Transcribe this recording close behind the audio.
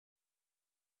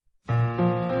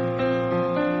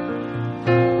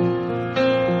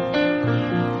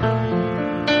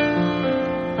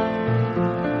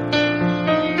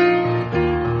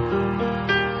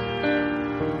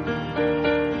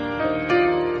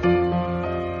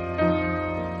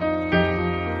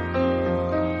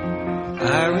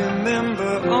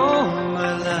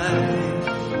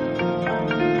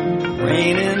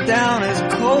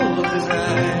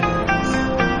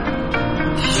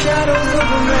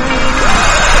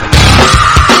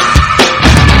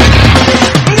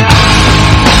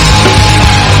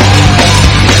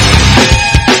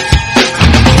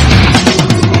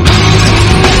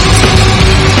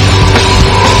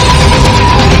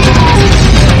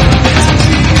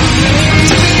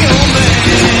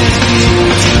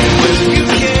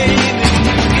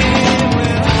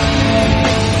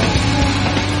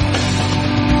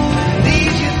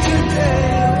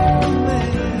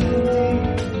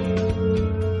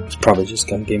probably just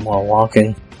gonna be more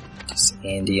walking. Just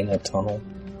Andy in a tunnel.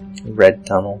 A red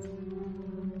tunnel.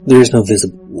 There is no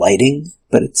visible lighting,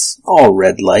 but it's all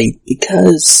red light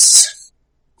because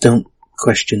don't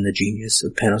question the genius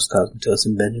of Panos Cosmatos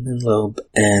and Benjamin Loeb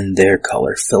and their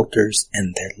color filters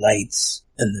and their lights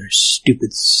and their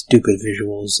stupid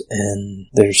visuals and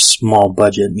their small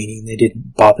budget, meaning they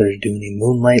didn't bother to do any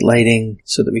moonlight lighting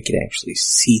so that we could actually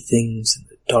see things in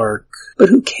the dark. But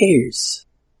who cares?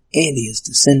 Andy is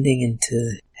descending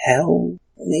into hell,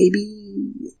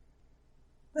 maybe?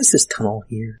 What's this tunnel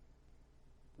here?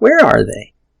 Where are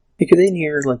they? Like, are they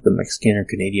near, like, the Mexican or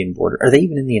Canadian border? Are they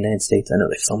even in the United States? I know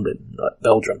they filmed it in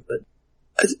Belgium, but...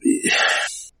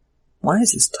 why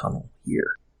is this tunnel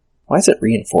here? Why is it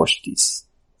reinforced with these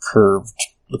curved,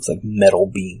 looks like metal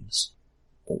beams?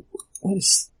 What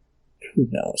is... who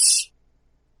knows?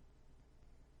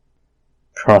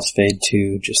 Crossfade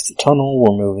to just the tunnel,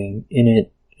 we're moving in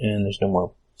it, and there's no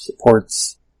more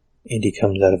supports. Andy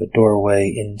comes out of a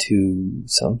doorway into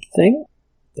something.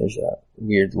 There's a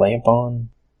weird lamp on,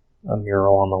 a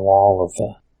mural on the wall of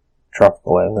a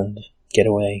tropical island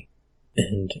getaway,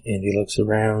 and Andy looks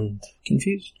around,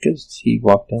 confused, because he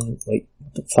walked down, wait,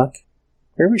 what the fuck?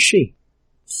 Where was she?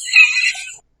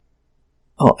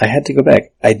 Oh, I had to go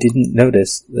back. I didn't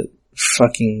notice that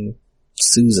fucking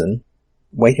Susan,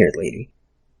 white-haired lady,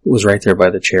 was right there by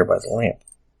the chair by the lamp.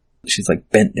 She's like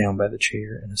bent down by the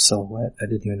chair in a silhouette. I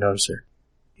didn't even notice her.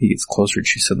 He gets closer and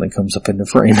she suddenly comes up in the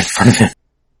frame in front of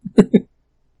him.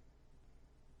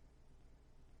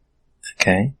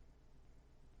 Okay.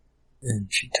 And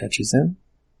she touches him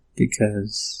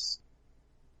because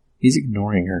he's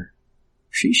ignoring her.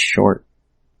 She's short.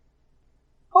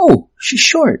 Oh, she's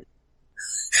short.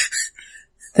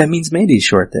 That means Mandy's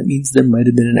short. That means there might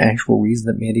have been an actual reason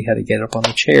that Mandy had to get up on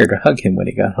the chair to hug him when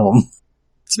he got home.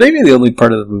 It's maybe the only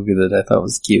part of the movie that I thought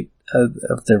was cute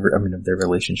of their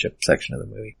relationship section of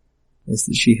the movie is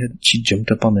that she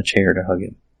jumped up on the chair to hug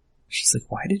him. She's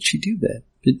like, why did she do that?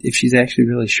 If she's actually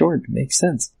really short, it makes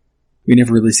sense. We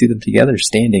never really see them together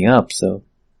standing up, so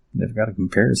never got a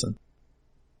comparison.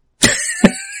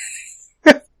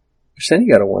 Which then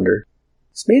you gotta wonder,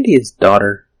 is Mandy his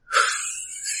daughter?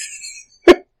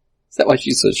 Is that why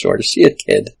she's so short? Is she a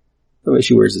kid? The way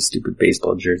she wears a stupid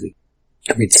baseball jersey.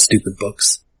 Reads stupid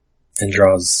books. And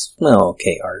draws,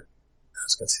 okay art. I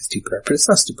was gonna say stupid art, but it's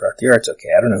not stupid art. The art's okay.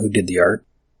 I don't know who did the art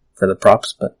for the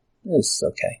props, but it's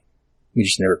okay. We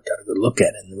just never got a good look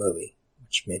at it in the movie,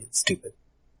 which made it stupid.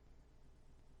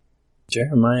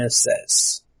 Jeremiah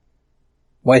says.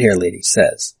 White-haired lady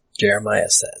says. Jeremiah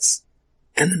says.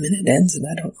 And the minute ends and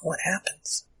I don't know what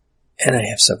happens. And I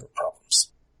have several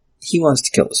problems. He wants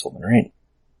to kill this woman, right?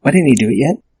 Why didn't he do it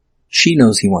yet? She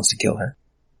knows he wants to kill her.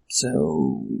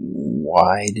 So,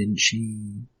 why didn't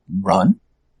she run?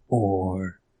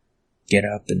 Or get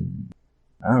up and,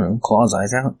 I don't know, claw his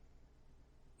eyes out?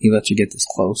 He lets her get this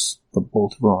close, put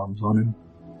both of her arms on him,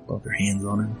 both her hands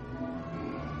on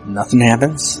him. Nothing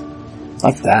happens?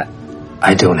 Like that.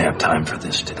 I don't have time for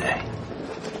this today.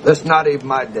 That's not even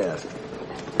my desk.